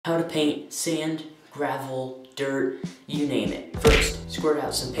How to paint sand, gravel, dirt, you name it. First, squirt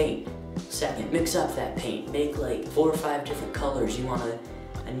out some paint. Second, mix up that paint. Make like 4 or 5 different colors. You want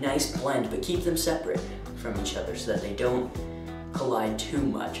a nice blend, but keep them separate from each other so that they don't collide too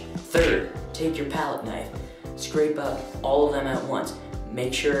much. Third, take your palette knife, scrape up all of them at once.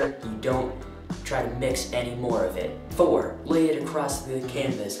 Make sure you don't try to mix any more of it. 4, lay it across the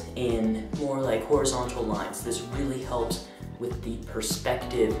canvas in more like horizontal lines. This really helps with the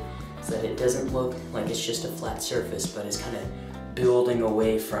perspective so that it doesn't look like it's just a flat surface, but it's kind of building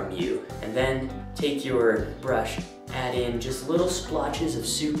away from you. And then take your brush, add in just little splotches of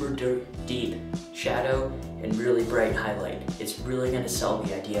super deep shadow and really bright highlight. It's really going to sell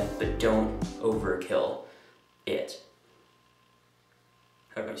the idea, but don't overkill it.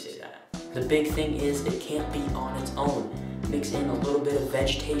 How do I say that? The big thing is it can't be on its own. Mix in a little bit of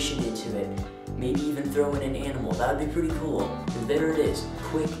vegetation into it. Maybe even throw in an animal. That would be pretty cool. And there it is.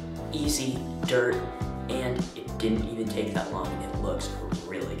 Quick, easy, dirt, and it didn't even take that long and it looks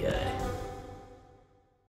really good.